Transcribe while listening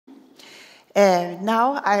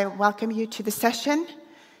Now I welcome you to the session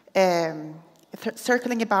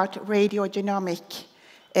circling about radiogenomic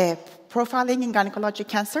profiling in gynecologic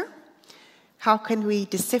cancer. How can we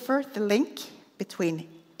decipher the link between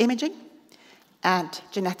imaging and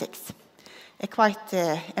genetics? A quite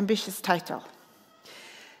ambitious title.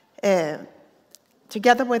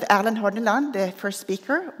 Together with Erlend Hodneland, the first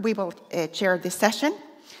speaker, we will chair this session,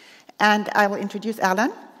 and I will introduce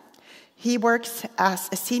Erlend. He works as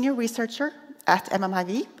a senior researcher at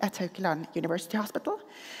MMIV at Haukeland University Hospital,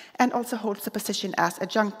 and also holds a position as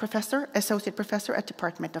adjunct professor, associate professor at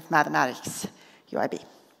Department of Mathematics, UIB.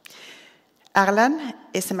 Erlend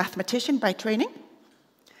is a mathematician by training,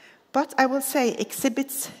 but I will say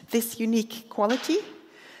exhibits this unique quality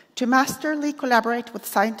to masterly collaborate with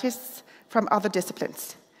scientists from other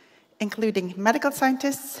disciplines, including medical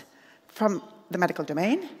scientists from the medical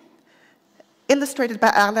domain, illustrated by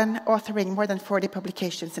Erlend, authoring more than 40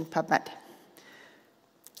 publications in PubMed.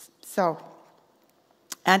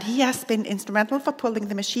 And he has been instrumental for pulling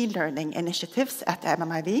the machine learning initiatives at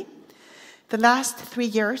MMIV, the last 3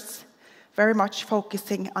 years very much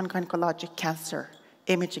focusing on gynecologic cancer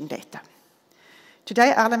imaging data.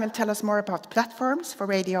 Today, Erlend will tell us more about platforms for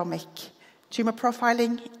radiomic tumor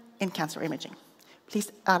profiling in cancer imaging. Please,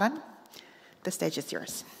 Erlend, the stage is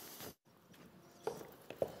yours.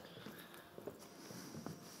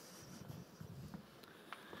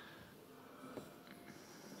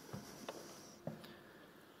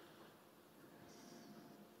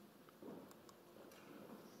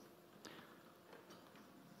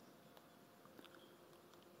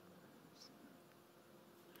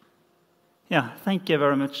 Yeah, thank you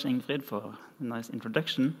very much, Ingrid, for a nice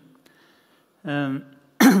introduction.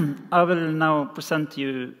 I will now present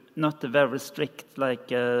you not a very strict,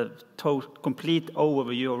 complete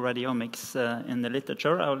overview of radiomics in the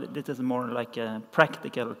literature. This is more like a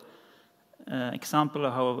practical example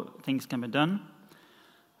of how things can be done,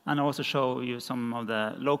 and also show you some of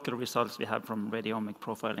the local results we have from radiomic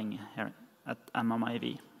profiling here at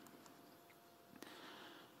MMIV.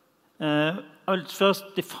 I'll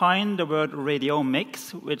first define the word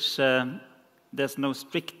radiomics, which there's no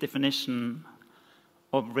strict definition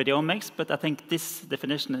of radiomics, but I think this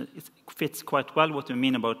definition fits quite well what we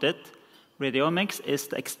mean about it. Radiomics is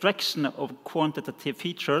the extraction of quantitative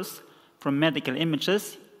features from medical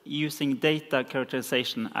images using data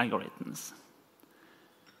characterization algorithms.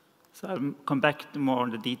 So I'll come back to more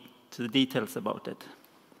to the details about it.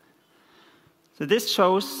 So this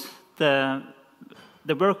shows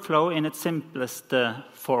the workflow in its simplest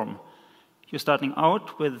form. You're starting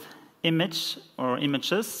out with image or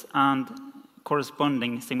images and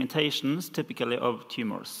corresponding segmentations, typically of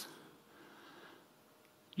tumors.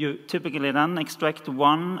 You typically then extract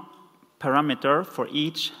one parameter for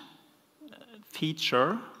each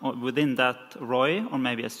feature within that ROI, or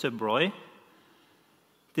maybe a sub-ROI.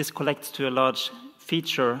 This collects to a large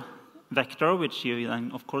feature vector, which you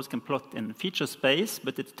then, of course, can plot in feature space,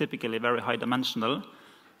 but it's typically very high-dimensional,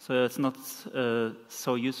 so it's not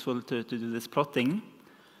so useful to do this plotting.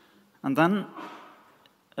 And then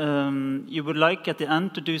you would like, at the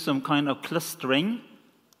end, to do some kind of clustering.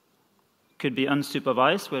 Could be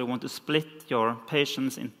unsupervised, where you want to split your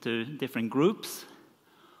patients into different groups,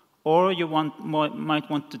 or you might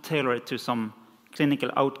want to tailor it to some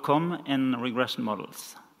clinical outcome in regression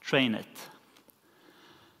models, train it.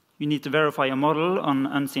 You need to verify a model on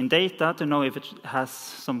unseen data to know if it has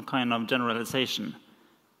some kind of generalization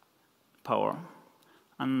power.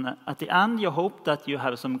 And at the end, you hope that you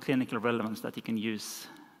have some clinical relevance that you can use,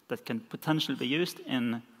 that can potentially be used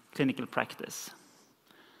in clinical practice.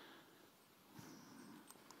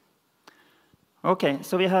 Okay,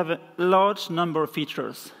 so we have a large number of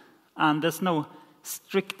features, and there's no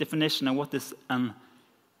strict definition of what is a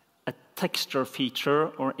texture feature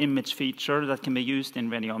or image feature that can be used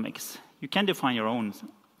in radiomics. You can define your own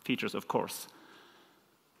features, of course.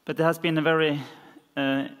 But there has been a very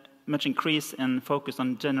much increase in focus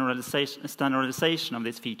on standardization of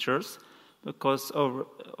these features because of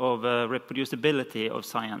reproducibility of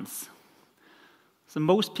science. So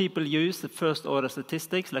most people use the first-order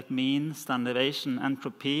statistics like mean, standard deviation,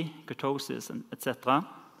 entropy, kurtosis, etc.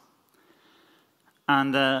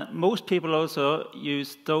 And most people also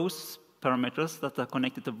use those parameters that are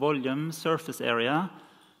connected to volume, surface area,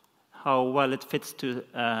 how well it fits to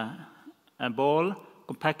a ball,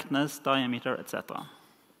 compactness, diameter, etc.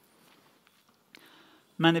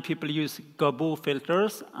 Many people use Gabo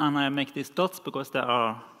filters, and I make these dots because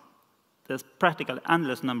there's practically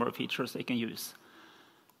endless number of features they can use.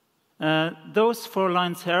 Those 4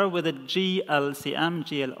 lines here with the GLCM,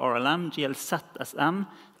 GLRLM, GLZSM,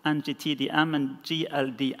 NGTDM, and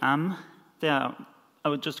GLDM, I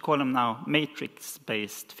would just call them now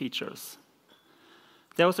matrix-based features.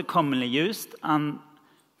 They're also commonly used, and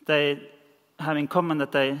they have in common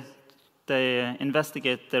that they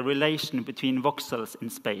investigate the relation between voxels in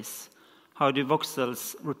space. How do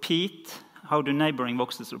voxels repeat? How do neighboring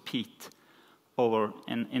voxels repeat over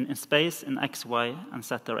in space in x, y, and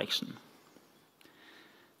z direction?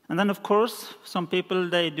 And then, of course, some people,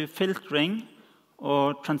 they do filtering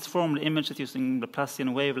or transform the images using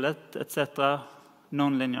Laplacian wavelet, etc.,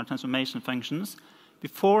 nonlinear transformation functions,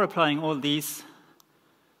 before applying all these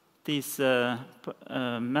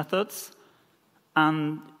methods.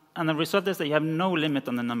 And the result is that you have no limit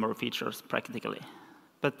on the number of features, practically.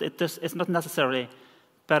 But it's not necessarily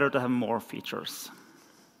better to have more features.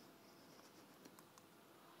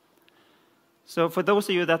 So for those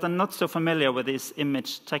of you that are not so familiar with these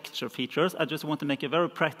image texture features, I just want to make a very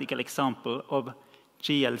practical example of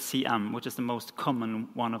GLCM, which is the most common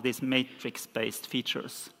one of these matrix-based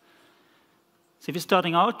features. So if you're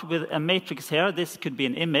starting out with a matrix here, this could be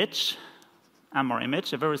an image, MR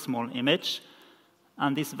image, a very small image.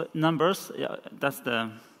 And these numbers, that's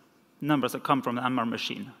the numbers that come from the MR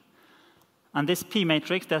machine. And this P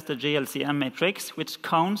matrix, that's the GLCM matrix, which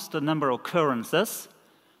counts the number of occurrences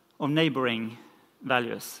of neighboring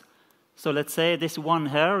values. So let's say this 1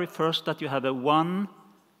 here refers that you have a 1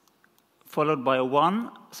 followed by a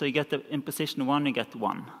 1. So you get in position 1, you get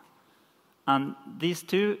 1. And these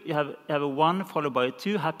two, you have a 1 followed by a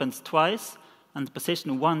 2, happens twice. And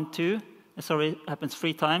position 1, 2, happens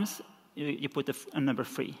 3 times. You put a number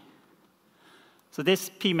 3. So this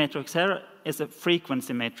P matrix here is a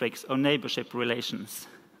frequency matrix of neighborship relations.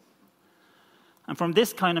 And from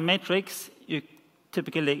this kind of matrix, you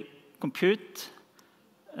typically compute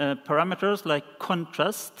parameters like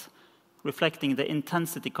contrast, reflecting the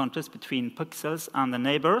intensity contrast between pixels and the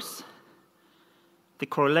neighbors, the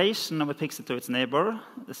correlation of a pixel to its neighbor,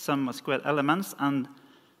 the sum of squared elements, and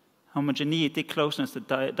homogeneity, closeness to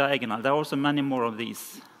diagonal. There are also many more of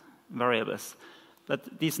these variables.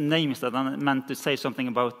 But these names that are meant to say something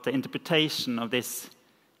about the interpretation of this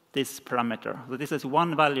parameter. So this is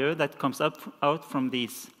one value that comes out from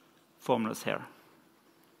these formulas here.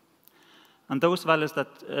 And those values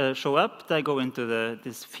that show up, they go into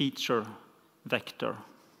this feature vector.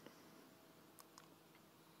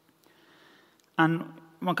 And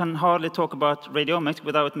one can hardly talk about radiomics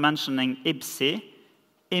without mentioning IBSI,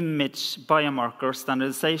 Image Biomarker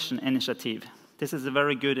Standardization Initiative. This is a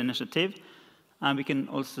very good initiative. And we can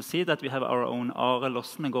also see that we have our own Are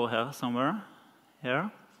Lossnegård here somewhere, here.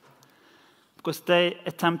 Because they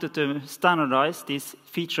attempted to standardize these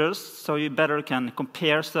features so you better can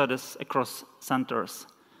compare studies across centers.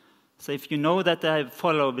 So if you know that they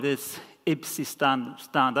follow this IBSI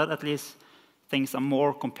standard, at least things are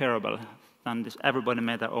more comparable than everybody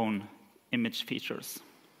made their own image features.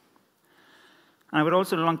 And I would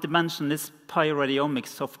also like to mention this radiomic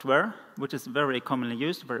software, which is very commonly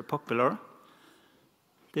used, very popular.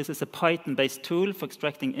 This is a Python-based tool for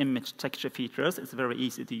extracting image texture features. It's very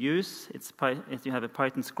easy to use. If you have a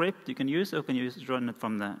Python script you can use, or you can run it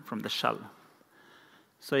from the shell.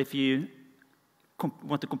 So if you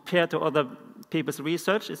want to compare to other people's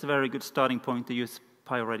research, it's a very good starting point to use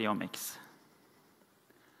radiomics.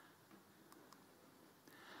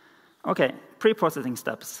 Okay, pre-processing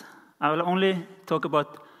steps. I will only talk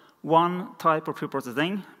about one type of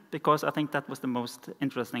pre-processing because I think that was the most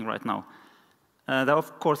interesting right now. There are,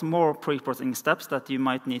 of course, more pre-processing steps that you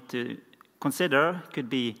might need to consider. Could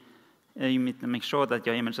be you need to make sure that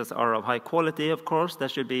your images are of high quality, of course. They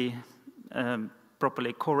should be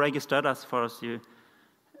properly co-registered as far as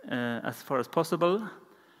possible.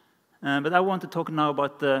 But I want to talk now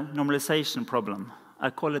about the normalization problem. I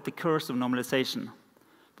call it the curse of normalization,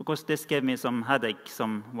 because this gave me some headache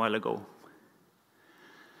some while ago.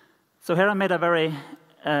 So here I made a very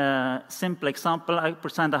simple example. I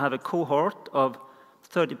pretend I have a cohort of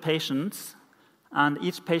 30 patients, and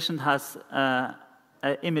each patient has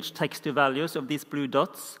image text-to values of these blue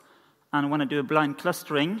dots. And when I do a blind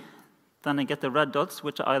clustering, then I get the red dots,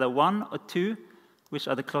 which are either 1 or 2, which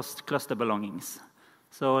are the cluster belongings.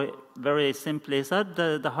 So very simply said,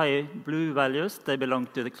 the high blue values, they belong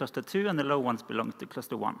to the cluster 2, and the low ones belong to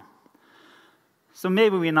cluster 1. So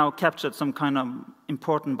maybe we now captured some kind of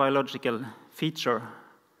important biological feature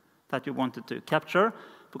that we wanted to capture,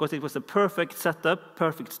 because it was a perfect setup,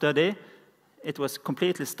 perfect study. It was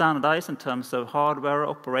completely standardized in terms of hardware,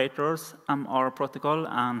 operators, MR protocol,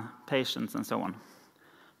 and patients, and so on.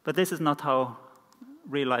 But this is not how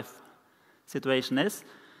real-life situation is.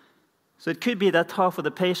 So it could be that half of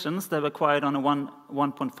the patients, they were acquired on a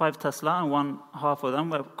 1.5 Tesla, and half of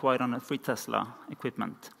them were acquired on a 3 Tesla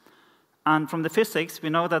equipment. And from the physics, we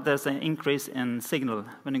know that there's an increase in signal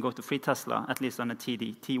when you go to 3 Tesla, at least on a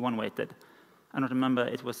TD, T1 weighted. I don't remember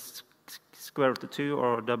it was square root of 2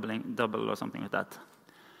 or double or something like that.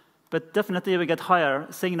 But definitely we get higher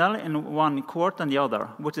signal in one quart than the other,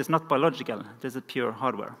 which is not biological. This is pure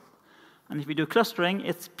hardware. And if we do clustering,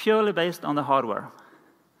 it's purely based on the hardware.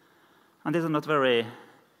 And this is not very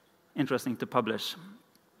interesting to publish.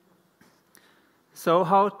 So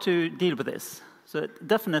how to deal with this? So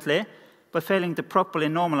definitely, by failing to properly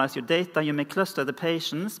normalize your data, you may cluster the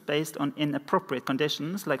patients based on inappropriate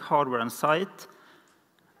conditions like hardware and site,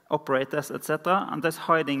 operators, etc., and thus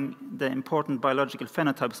hiding the important biological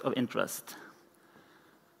phenotypes of interest.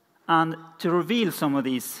 And to reveal some of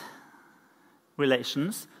these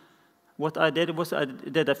relations, what I did was I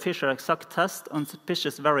did a Fisher-Exact test on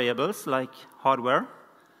suspicious variables like hardware,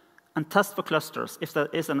 and test for clusters if there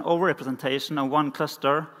is an overrepresentation of one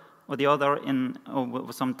cluster or the other in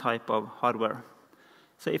some type of hardware.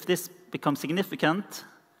 So if this becomes significant,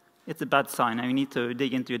 it's a bad sign, and you need to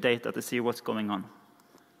dig into your data to see what's going on.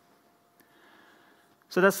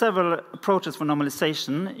 So there are several approaches for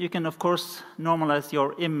normalization. You can, of course, normalize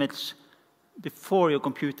your image before you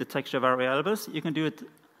compute the texture variables. You can do it.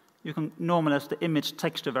 You can normalize the image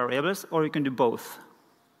texture variables, or you can do both.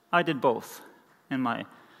 I did both in my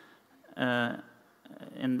the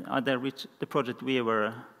project we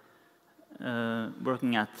were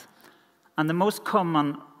working at. And the most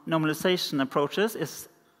common normalization approaches is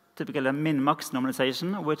typically a min-max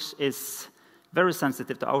normalization, which is very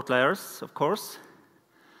sensitive to outliers, of course.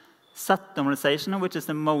 Set normalization, which is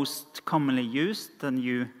the most commonly used, then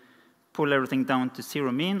you pull everything down to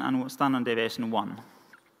 0 mean and standard deviation 1.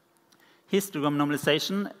 Histogram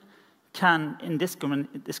normalization can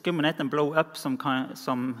discriminate and blow up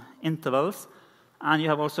some intervals, and you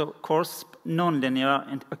have also, of course,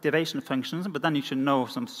 nonlinear activation functions, but then you should know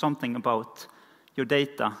something about your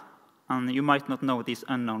data, and you might not know these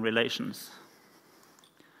unknown relations.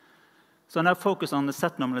 So now focus on the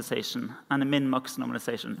set normalization and the min-max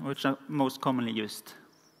normalization, which are most commonly used.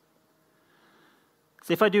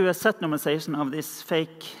 So if I do a set normalization of this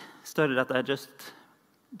fake study that I just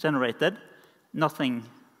generated,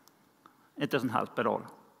 it doesn't help at all.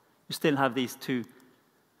 You still have these two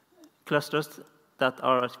clusters that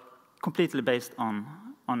are completely based on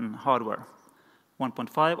hardware,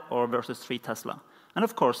 1.5 or versus 3 Tesla. And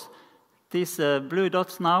of course, these blue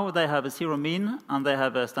dots now, they have a 0 mean, and they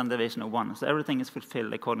have a standard deviation of 1. So everything is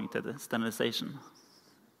fulfilled according to the standardization.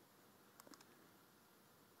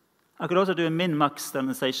 I could also do a min-max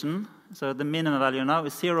standardization. So the minimum value now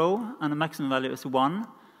is 0, and the maximum value is 1.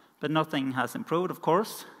 But nothing has improved, of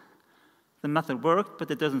course. The method worked, but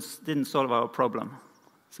it didn't solve our problem.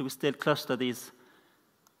 So we still cluster these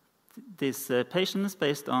patients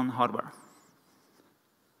based on hardware.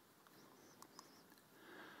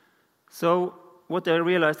 So what I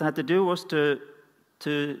realized I had to do was to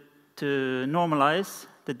normalize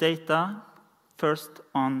the data first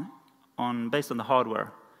based on the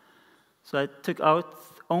hardware. So I took out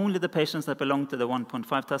only the patients that belonged to the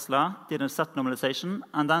 1.5 Tesla, did a set normalization,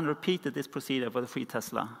 and then repeated this procedure for the 3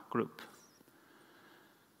 Tesla group.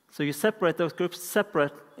 So you separate those groups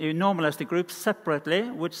you normalize the groups separately,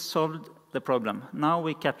 which solved the problem. Now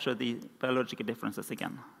we capture the biological differences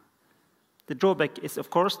again. The drawback is, of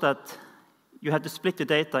course, that you have to split the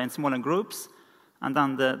data in smaller groups, and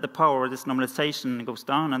then the power of this normalization goes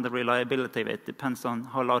down, and the reliability of it depends on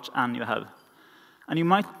how large N you have. And you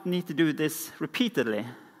might need to do this repeatedly.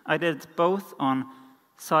 I did both on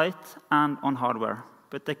site and on hardware,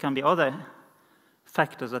 but there can be other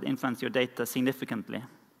factors that influence your data significantly,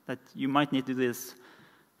 that you might need to do this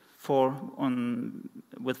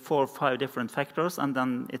with 4 or 5 different factors, and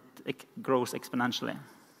then it grows exponentially.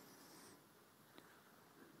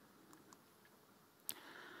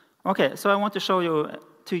 Okay, so I want to show you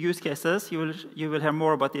 2 use cases. You will hear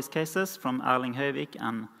more about these cases from Erling Høyvik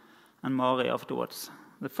and Mari afterwards.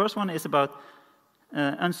 The first one is about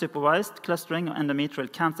unsupervised clustering of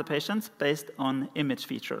endometrial cancer patients based on image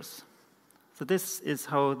features. So this is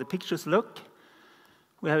how the pictures look.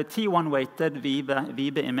 We have a T1-weighted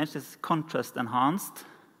VB image. This is contrast enhanced.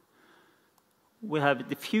 We have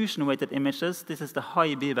diffusion-weighted images. This is the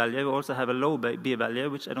high B value. We also have a low B value,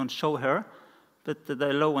 which I don't show here. But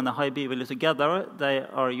the low and the high B value together, they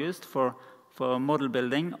are used for model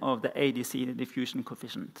building of the ADC, the diffusion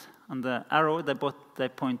coefficient. And the arrow, they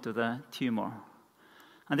point to the tumor.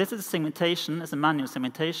 And this is a segmentation, it's a manual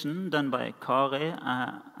segmentation done by Kari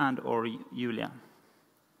and/or Julia.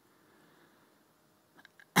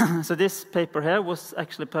 So this paper here was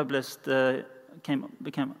actually published,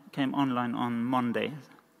 came online on Monday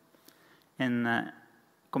in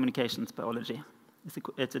communications biology.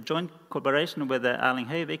 It's a joint collaboration with Erling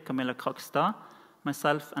Høyvik, Camilla Krakstad,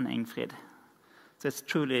 myself, and Ingfrid. So it's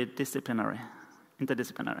truly interdisciplinary.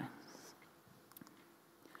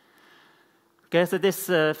 Okay, so this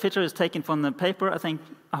feature is taken from the paper.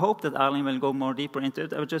 I hope that Erling will go more deeper into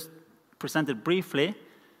it. I will just present it briefly.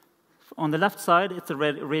 On the left side, it's the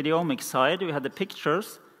radiomic side. We had the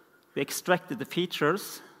pictures. We extracted the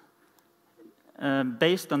features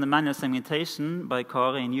based on the manual segmentation by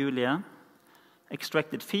Kari and Julia.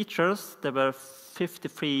 Extracted features. There were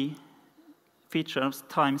 53 features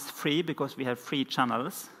times 3 because we have 3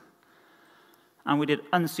 channels. And we did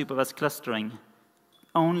unsupervised clustering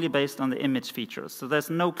only based on the image features. So there's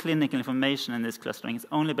no clinical information in this clustering. It's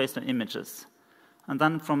only based on images. And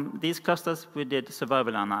then from these clusters, we did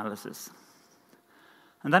survival analysis.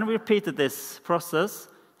 And then we repeated this process,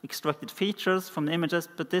 extracted features from the images,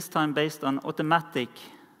 but this time based on automatic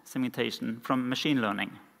segmentation from machine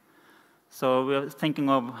learning. So we were thinking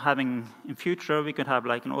of having, in future, we could have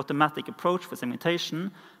like an automatic approach for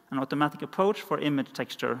segmentation, an automatic approach for image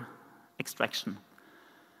texture extraction.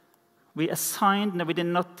 We did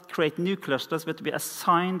not create new clusters, but we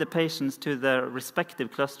assigned the patients to their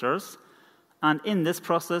respective clusters. And in this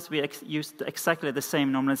process, we used exactly the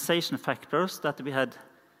same normalization factors that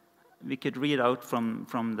we could read out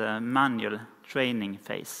from the manual training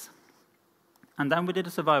phase. And then we did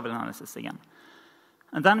a survival analysis again.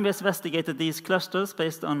 And then we investigated these clusters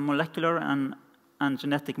based on molecular and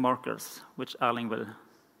genetic markers, which Erling will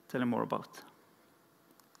tell you more about.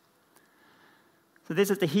 So this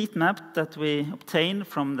is the heat map that we obtained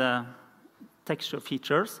from the texture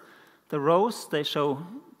features. The rows, they show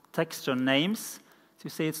texture names. So you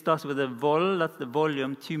see it starts with a vol, that's the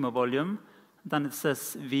volume, tumor volume. Then it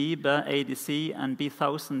says VB, ADC, and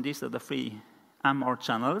B1000. These are the 3 MR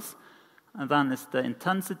channels. And then it's the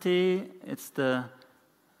intensity, it's the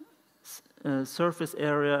surface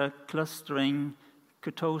area, clustering,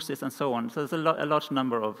 kurtosis, and so on. So there's a large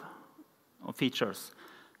number of features.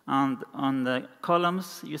 And on the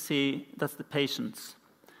columns, you see that's the patients.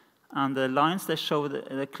 And the lines, they show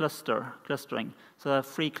the clustering. So there are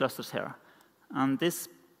 3 clusters here. And this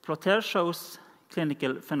plot here shows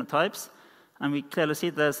clinical phenotypes. And we clearly see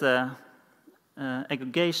there's an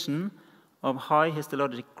aggregation of high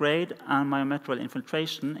histologic grade and myometrial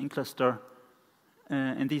infiltration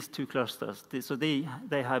in these 2 clusters. So they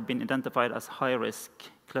have been identified as high-risk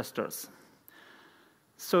clusters.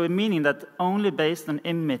 So meaning that only based on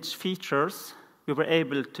image features, we were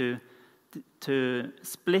able to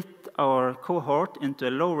split our cohort into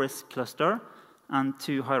a low-risk cluster and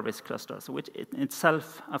 2 high-risk clusters, which in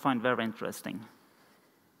itself I find very interesting.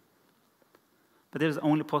 But it is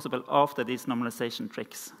only possible after these normalization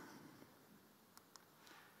tricks.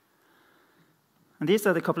 And these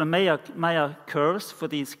are the couple of Maya curves for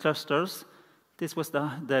these clusters. This was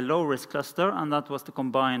the low-risk cluster, and that was the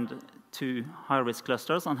combined 2 high-risk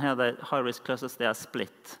clusters. And here the high-risk clusters, they are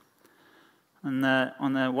split. And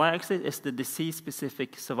on the y-axis is the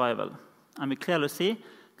disease-specific survival. And we clearly see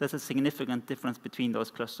there's a significant difference between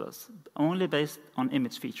those clusters, only based on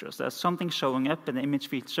image features. There's something showing up in the image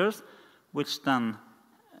features, which then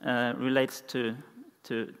relates to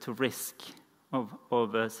risk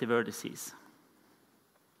of severe disease.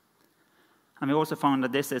 And we also found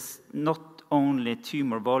that this is not only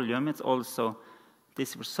tumor volume, it's also,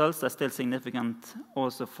 these results are still significant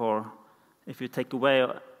also for, if you take away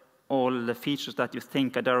all the features that you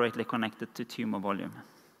think are directly connected to tumor volume.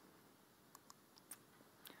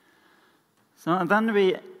 So and then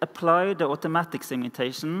we applied the automatic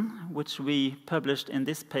segmentation, which we published in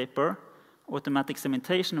this paper, automatic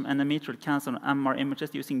segmentation of endometrial cancer and MR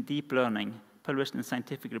images using deep learning, published in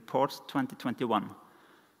Scientific Reports 2021.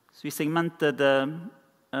 So we segmented, I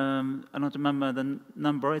don't remember the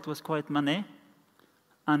number, it was quite many,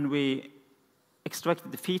 and we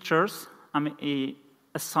extracted the features, and we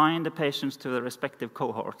assigned the patients to the respective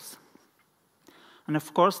cohorts. And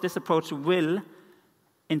of course, this approach will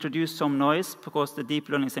introduce some noise, because the deep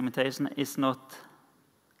learning segmentation is not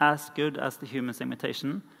as good as the human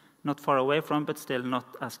segmentation, not far away from, but still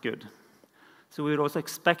not as good. So we would also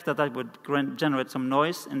expect that that would generate some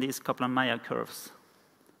noise in these Kaplan-Meier curves.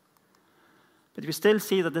 But we still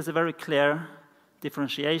see that there's a very clear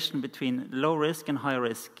differentiation between low-risk and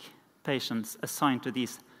high-risk patients assigned to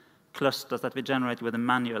these clusters that we generate with the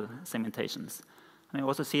manual segmentations. And we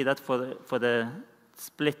also see that for the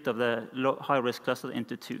split of the high-risk cluster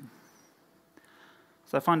into 2.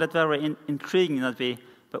 So I find that very intriguing that we,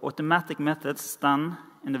 by automatic methods done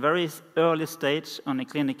in the very early stage on a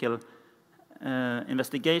clinical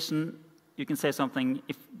investigation, you can say something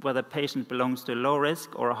whether a patient belongs to a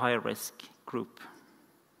low-risk or a high-risk group.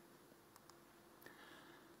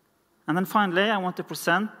 And then finally, I want to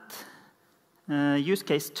present use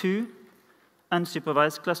case 2,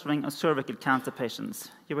 unsupervised clustering of cervical cancer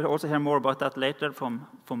patients. You will also hear more about that later from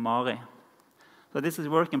Mari. So this is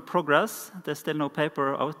work in progress. There's still no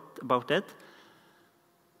paper out about it.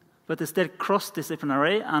 But it's still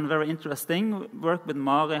cross-disciplinary and very interesting. Work with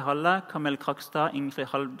Mari Halle, Camille Krakstad, Ingrid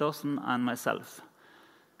Haldorsen, and myself.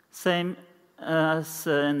 Same as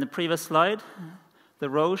in the previous slide, the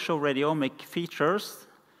rows show radiomic features.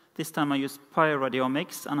 This time I used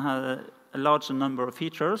radiomics and had a larger number of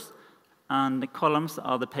features, and the columns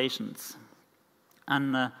are the patients.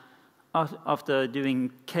 And after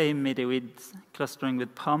doing K-midwidth clustering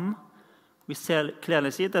with PAM, we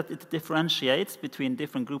clearly see that it differentiates between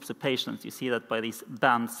different groups of patients. You see that by these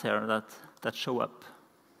bands here that show up.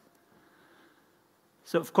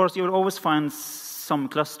 So, of course, you will always find some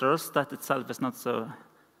clusters. That itself is not so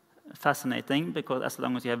fascinating, because as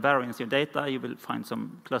long as you have variance in your data, you will find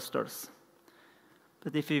some clusters.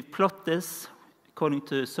 But if you plot this according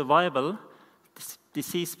to survival,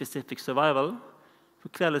 disease-specific survival, we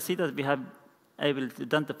clearly see that we have able to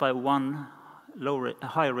identify one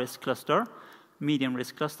high-risk cluster,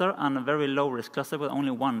 medium-risk cluster, and a very low-risk cluster with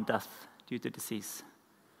only one death due to disease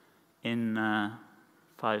in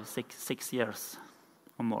 6 years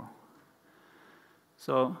or more.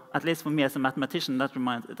 So, at least for me as a mathematician, that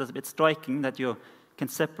reminds it is a bit striking that you can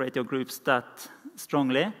separate your groups that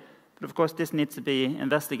strongly. But of course, this needs to be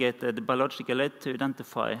investigated biologically to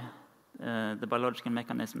identify the biological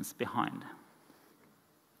mechanisms behind.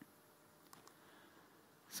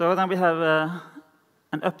 So then we have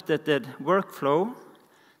an updated workflow.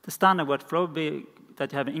 The standard workflow would be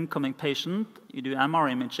that you have an incoming patient, you do MR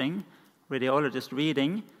imaging, radiologist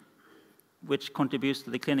reading, which contributes to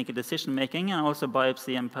the clinical decision-making, and also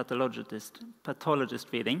biopsy and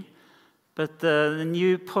pathologist reading. But the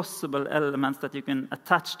new possible elements that you can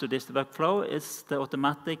attach to this workflow is the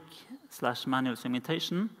automatic/manual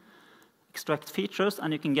segmentation, extract features,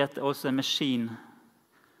 and you can get also a machine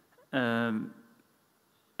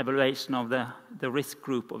evaluation of the risk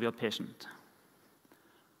group of your patient.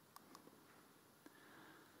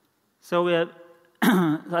 So we have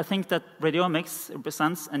I think that radiomics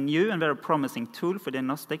represents a new and very promising tool for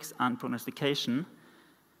diagnostics and prognostication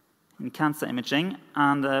in cancer imaging,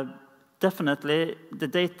 and definitely the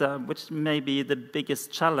data, which may be the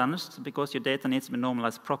biggest challenge, because your data needs to be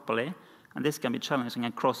normalized properly, and this can be challenging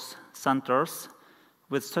across centers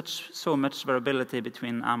with so much variability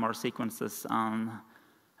between MR sequences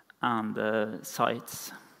and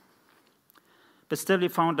sites. But still, we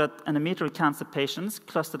found that endometrial cancer patients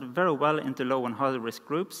clustered very well into low and high risk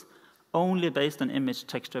groups, only based on image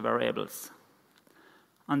texture variables.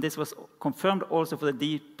 And this was confirmed also for the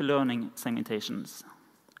deep learning segmentations,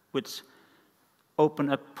 which open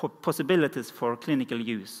up possibilities for clinical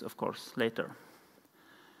use, of course, later.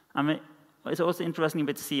 It's also interesting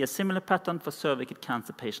to see a similar pattern for cervical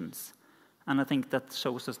cancer patients. And I think that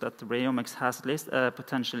shows us that radiomics has at least a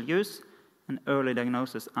potential use in early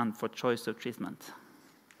diagnosis and for choice of treatment.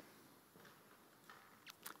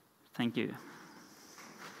 Thank you.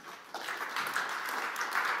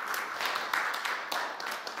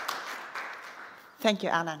 Thank you,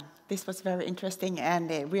 Erlend. This was very interesting,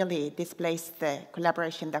 and it really displays the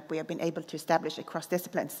collaboration that we have been able to establish across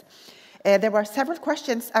disciplines. There were several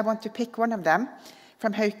questions. I want to pick one of them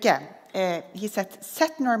from Hauke. He said,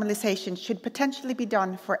 set normalization should potentially be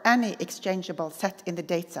done for any exchangeable set in the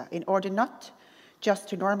data in order not just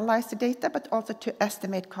to normalize the data, but also to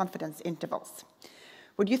estimate confidence intervals.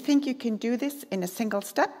 Would you think you can do this in a single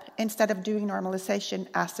step instead of doing normalization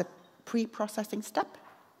as a pre-processing step?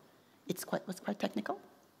 It was quite technical,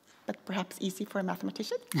 but perhaps easy for a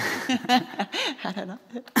mathematician. I don't know.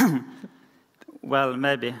 Well,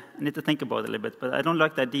 maybe. I need to think about it a little bit, but I don't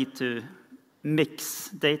like the idea to mix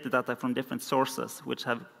data from different sources, which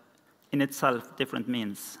have in itself different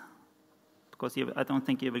means. Because I don't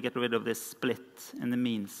think you will get rid of this split in the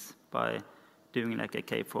means by doing like a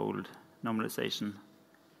k-fold normalization.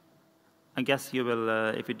 I guess you will,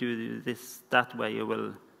 if you do this that way,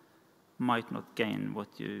 you might not gain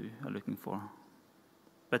what you are looking for.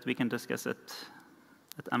 But we can discuss it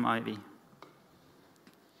at MMIV.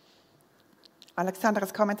 Alexander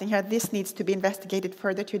is commenting here, this needs to be investigated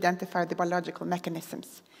further to identify the biological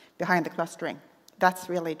mechanisms behind the clustering. That's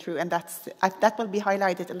really true, and that will be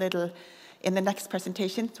highlighted a little in the next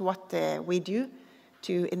presentation, to what we do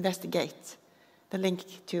to investigate the link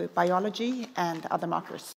to biology and other markers.